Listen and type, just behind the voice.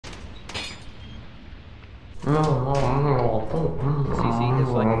See,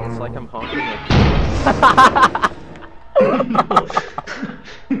 it's like I'm honking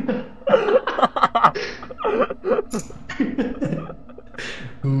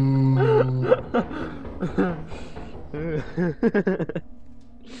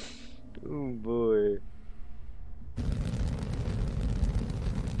Oh boy.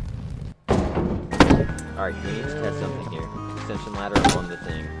 Alright, we need to test something here. Extension ladder on the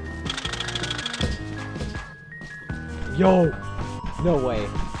thing. Yo! No way.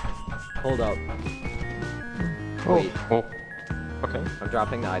 Hold up. Wait. Oh. Okay. I'm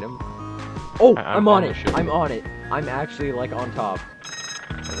dropping the item. Oh! I'm on it! ship. I'm on it! I'm actually, like, on top.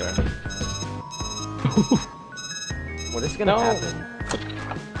 Okay. What is gonna No. happen?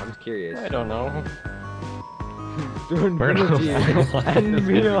 I'm curious. I don't know. Doing We're not and This is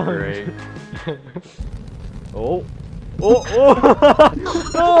beyond. great. Oh! Oh!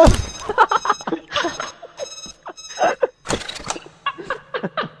 Oh!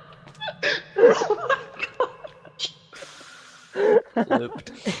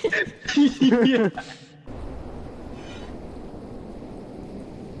 Flipped. Yeah.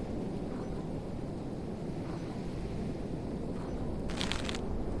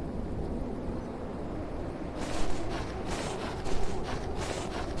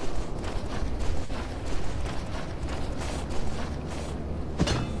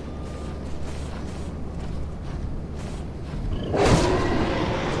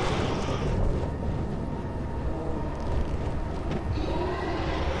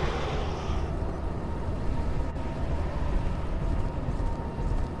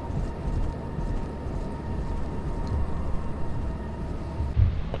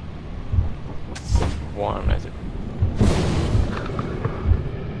 One, I think.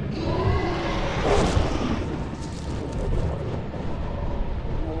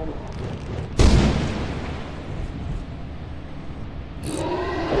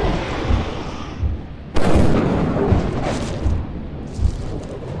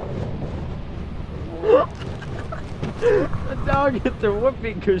 The dog hit the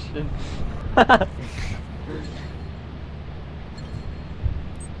whoopee cushion.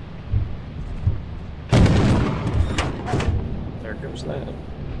 There goes that.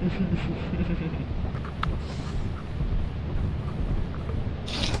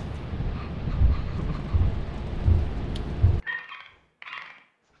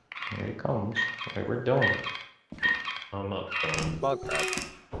 Here he comes. Wait, we're doing it. I'm not done. Bug crap.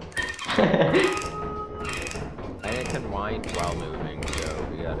 And it can wind while moving, so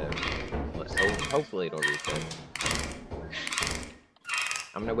we gotta. Let's hope. Hopefully it'll reset.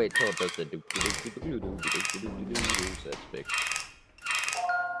 I'm gonna wait till it does the do do do do do do do do so that's big.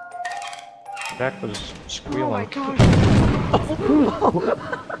 Jack was squealing. Oh my gosh.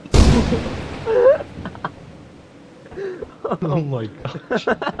 Oh my gosh.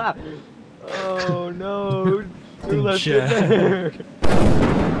 Oh no! Who left it Jack. there?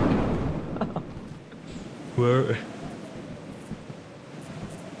 Where?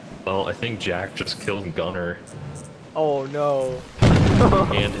 Well, I think Jack just killed Gunner Oh no!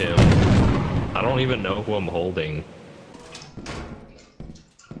 and him. I don't even know who I'm holding.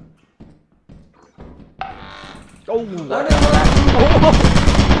 Oh!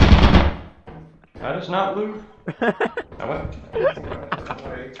 That is not loot. I went.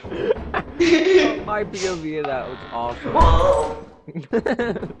 My POV of that was awesome.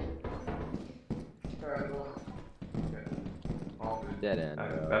 Dead end. I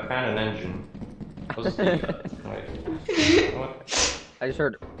found an engine. Let's see. Wait. What? I just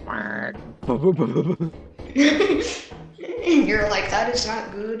heard. You're like, that is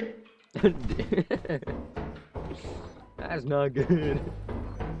not good. That's not good.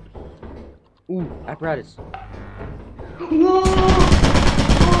 Ooh, apparatus. Whoa!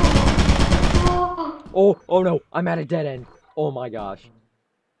 Oh, oh no, I'm at a dead end. Oh my gosh.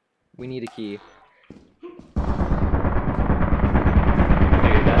 We need a key. Dude,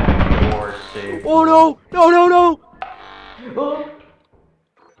 that door saved. Oh no! No, no, no!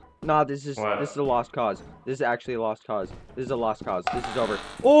 Nah, this is What? a lost cause. This is actually a lost cause. This is a lost cause. This is over.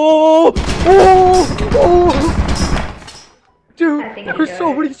 Oh! Oh! Oh! Dude, I think I there's got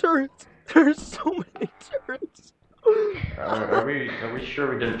so it. many turrets. There's so many turrets. Are we sure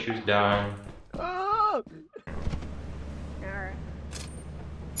we didn't choose dying? Ah! Alright.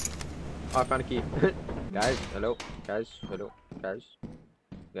 Oh, I found a key. Guys, hello. Guys, hello. Guys.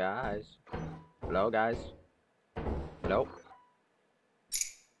 Guys. Hello, guys. Hello.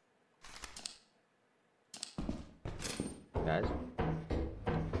 Guys.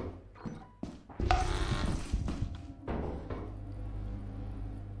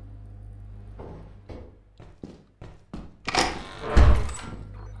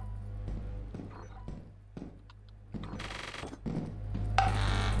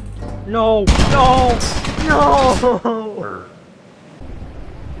 No! No! No! Or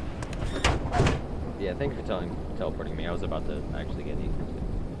Yeah, thank you for teleporting me. I was about to actually get eaten.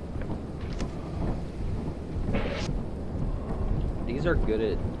 These are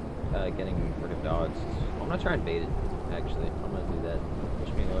good at getting rid of dogs. I'm gonna try and bait it, actually. I'm gonna do that.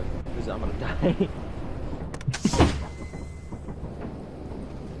 Wish me luck, because I'm gonna die.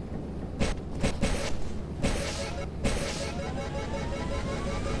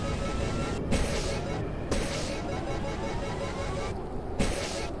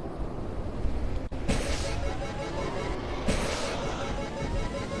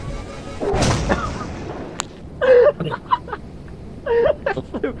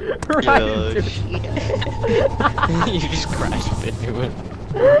 Right into it. You just crashed into it.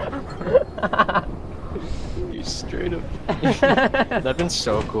 You straight up. That'd been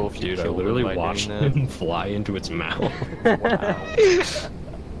so cool if you dude, I killed literally him by watched doing him fly into its mouth. Wow.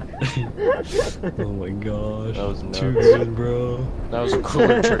 Oh my gosh. That was too nuts. good, bro. That was a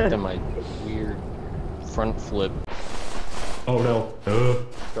cooler trick than my weird front flip. Oh no.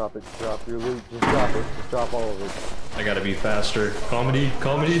 Drop it, drop your loot, just drop it, just drop all of it. I gotta be faster. Comedy,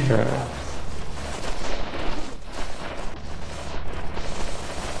 comedy.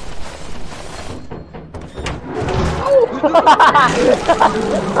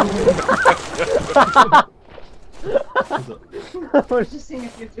 I was just seeing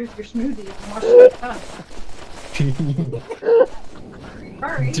if you threw your smoothie and washed it up.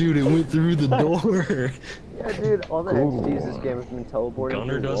 Sorry. Dude, it went through the door. Yeah, dude, all the entities this game has been teleporting.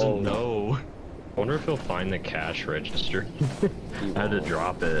 Gunner through doesn't walls. know. I wonder if he'll find the cash register. He I had to won't.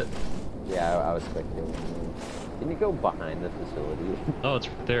 drop it. Yeah, I was speculating. Can you go behind the facility? Oh, it's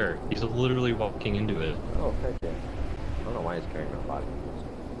right there. He's literally walking into it. Oh, heck yeah. I don't know why he's carrying my body.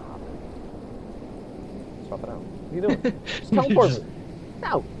 Swap it out. What are you doing? Just teleport Just me.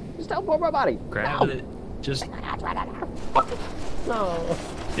 No! Just teleport my body! grab no. it. Just, No!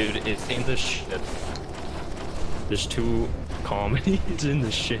 dude, it's in the ship. There's two comedies in the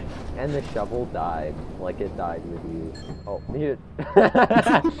ship. And the shovel died. Like it died with you. Oh, he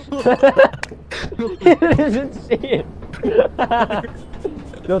doesn't see it!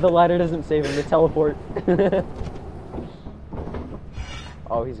 No, the ladder doesn't save him. The teleport.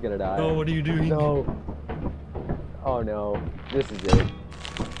 Oh, he's gonna die. Oh, what are you doing? No. Oh no. This is it.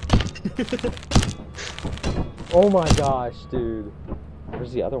 Oh my gosh, dude.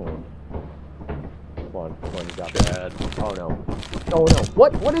 Where's the other one? Come on, you got that. Chad. Oh no. Oh no.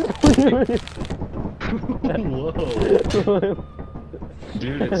 What? What is Whoa.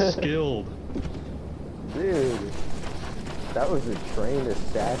 Dude, it's skilled. Dude. That was a trained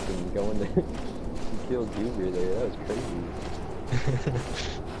assassin going to kill Goober there. That was crazy.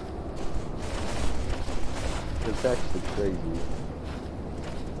 It's actually crazy.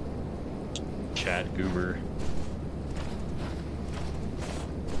 Chad Goober.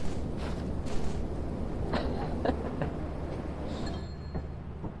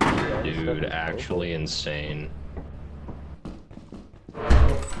 Dude, actually insane.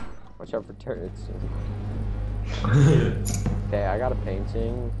 Watch out for turrets. Okay, I got a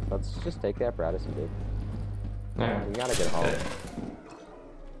painting. Let's just take the apparatus and dig. Yeah. We gotta get home.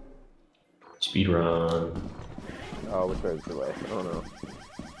 Speed run. Oh, which way is the way? I don't know.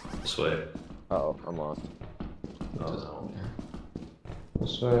 This way. Uh-oh, I'm lost. Oh.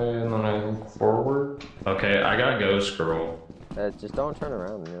 This way, and then I look forward. Okay, I got Ghost Girl. Just don't turn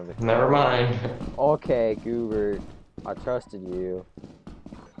around. You know, Never mind. Okay, Goober. I trusted you.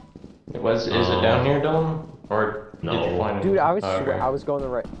 Is it down here, Dylan? Or No. did you find it? Dude, I was Okay. I was going the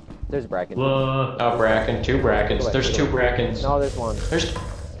right. There's Bracken. Look. Oh, Bracken. Two Brackens. Wait, There's wait. two Brackens. No, there's one. There's...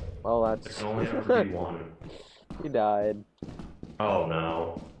 Well, There that's. can only ever be one. He died. Oh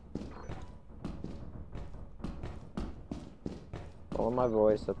no. Follow my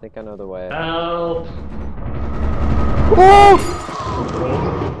voice. I think I know the way. Help!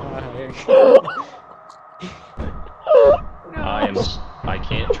 I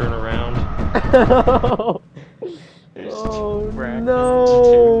can't turn around. Oh Brackens.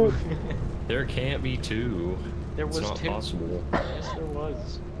 no! There can't be two. There It's was not two. possible. Yes, there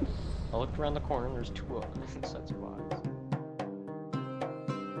was. I looked around the corner and there's two sets of eyes.